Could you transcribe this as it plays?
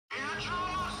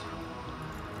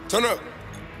Turn up.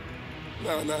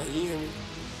 Nah, you hear me?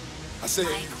 I said,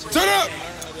 turn up!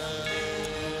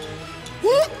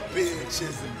 Whoop!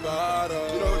 Bitches and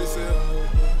bottles. You know what it said?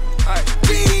 Alright.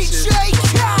 DJ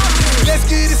Khaled! Let's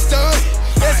get it started.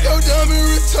 Let's go dumb and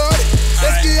retarded.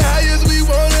 Let's get high as we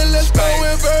want and let's go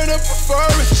and burn up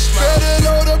performance. Better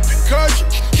load up the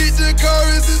cartridge. Get the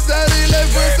chorus inside it. Let's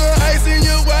put some ice in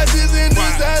your watches and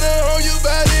designer on your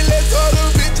body. Let's order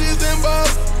bitches and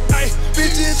bottles.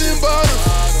 Bitches and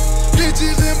bottles.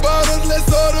 Bitches and bottles,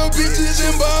 let's order bitches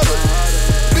and bottles.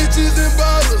 Bitches and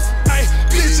bottles.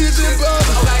 Bitches and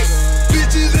bottles.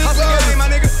 Bitches and bottles. My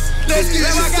nigga. Let's get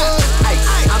it started.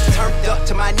 I'm turned up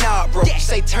to my knob, bro. You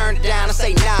say turn it down, I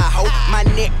say nah, ho. My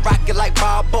neck rockin' like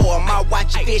Balboa. My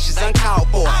watch and fish is uncalled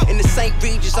for. In the St.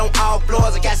 Regis on all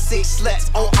floors, I got 6 sluts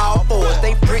on all fours.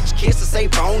 They French kiss, I say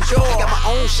bonjour. I got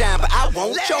my own shine, but I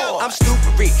won't yours. I'm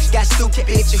stupid rich, got stupid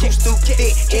bitches who stupid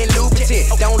thick and lubricant.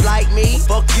 Don't like me,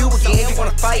 fuck you again. You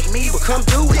wanna fight me, but come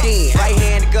do it then. Right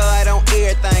hand to God on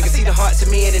everything. I see the hearts of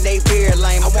men and they very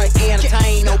lame. I won't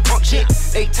entertain no punk shit.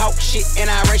 They talk shit and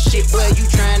I run shit. But you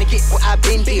trying to get what I've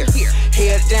been here.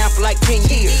 Held it down for like 10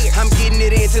 years. I'm getting it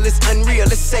in till it's unreal.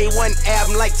 Let's say one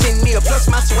album like 10 mil. Plus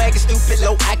my swag is stupid,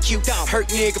 low IQ.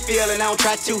 Hurt nigga feeling, I don't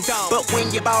try to. But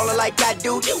when you ballin' like I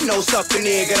do, you know sucker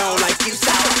nigga don't like you. So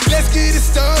let's get it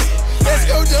started. Let's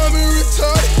go dumb and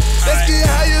retarded. Let's get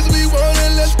high as we want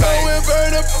and let's go and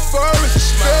burn up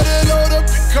performance. Better load up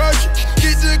the cartridge.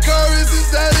 Get the chorus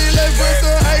inside it. Let's put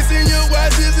some ice in your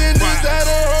watches and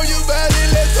designer on your body.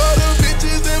 Let's order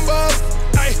bitches and bottles.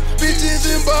 Bitches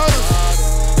and bottles.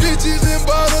 Bitches and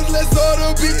bottles. Let's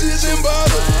order bitches and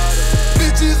bottles.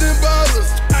 Bitches and bottles.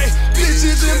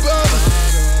 Bitches and bottles.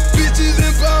 Bitches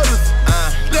and bottles.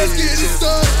 Let's get it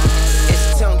started.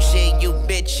 It's tongue shit, you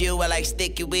bitch, you. I like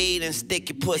sticky weed and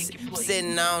sticky pussy. I'm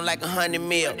sitting on like 100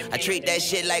 mil. I treat that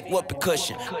shit like whoopee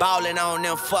cushion. Ballin' on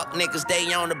them fuck niggas,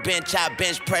 they on the bench, I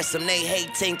bench press them. They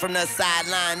hating from the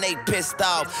sideline, they pissed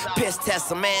off. Piss test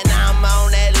them, man, I'm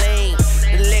on that lean.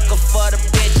 The liquor for the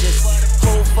bitches.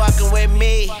 Who fucking with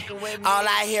me? All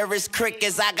I hear is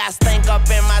crickets. I got stank up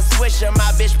in my swisher.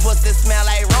 My bitch pussy smell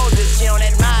like roses. She on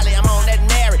that Molly, I'm on that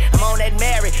Mary. I'm on that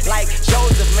Mary like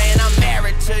Joseph, man. I'm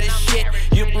married to this shit.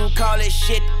 You can call it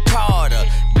shit Carter.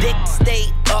 Dick stay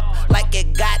up like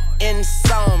it got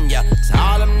insomnia. To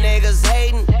all them niggas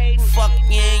hating, fuck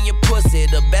you and your pussy.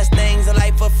 The best things in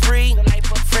life for free.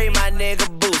 Free my nigga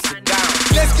Boosie gone.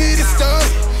 Let's get it started.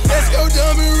 Let's go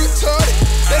dumb and retarded.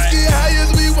 Let's get high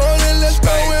as we want and let's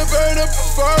go and burn up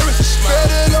performance.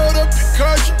 Better load up the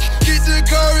cartridge. Get the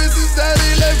chorus inside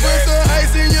it. Let's put some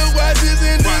ice in your watches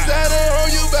and designer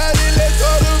on your body. Let's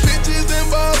order bitches and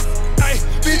bottles.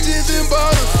 Bitches and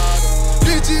bottles.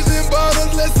 Bitches and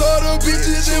bottles. Let's order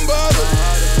bitches and bottles.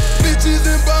 Bitches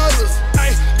and bottles.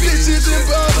 Bitches and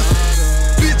bottles.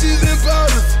 Bitches and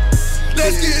bottles.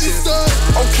 Let's get it started.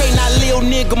 Okay, now lil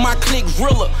nigga, my clique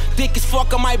realer. Thick as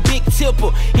fuck on my big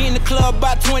tipper. In the club,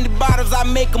 about 20 bottles, I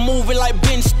make a movie like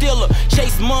Ben Stiller.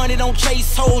 Chase money, don't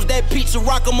chase hoes. That pizza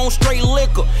rock 'em on straight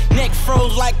liquor. Neck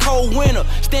froze like cold winter.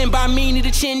 Stand by me, need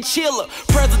a chinchilla.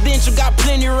 Presidential got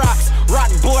plenty rocks. Rock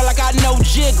boy like I know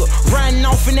Jigger. Riding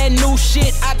off in that new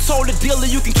shit. I told the dealer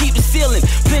you can keep the ceiling.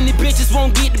 Plenty bitches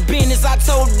won't get the business. I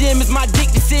told them it's my dick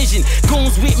decision.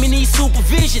 Goons with me need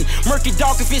supervision. Murky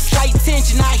dark if it's slight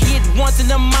tension. I hit once and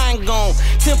the mind gone.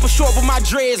 Temper short but my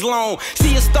dreads long.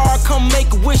 See a star, come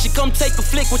make a wish and come take a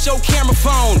flick with your camera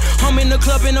phone. I'm in the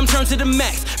club and I'm turned to the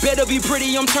max. Better be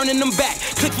pretty, I'm turning them back.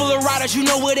 Click full of riders, you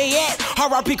know where they at.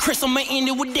 R.I.P. Chris, I'ma end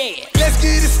it with that. Let's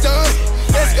get it started.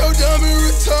 Let's go dumb and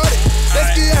retarded.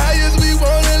 Let's get high as we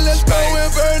want and let's go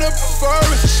and burn up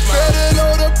performance. Better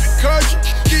load up the cartridge.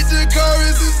 Get the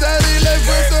chorus inside it. Let's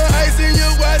put some ice in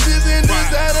your watches and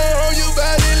designer on your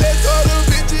body. Let's order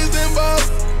bitches and bottles.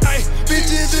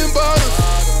 Bitches and bottles.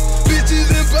 Bitches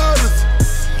and bottles.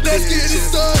 Let's get it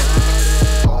started.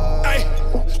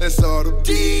 Let's order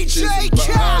DJ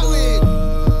Khaled.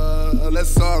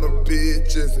 Let's order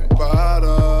bitches and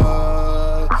bottles.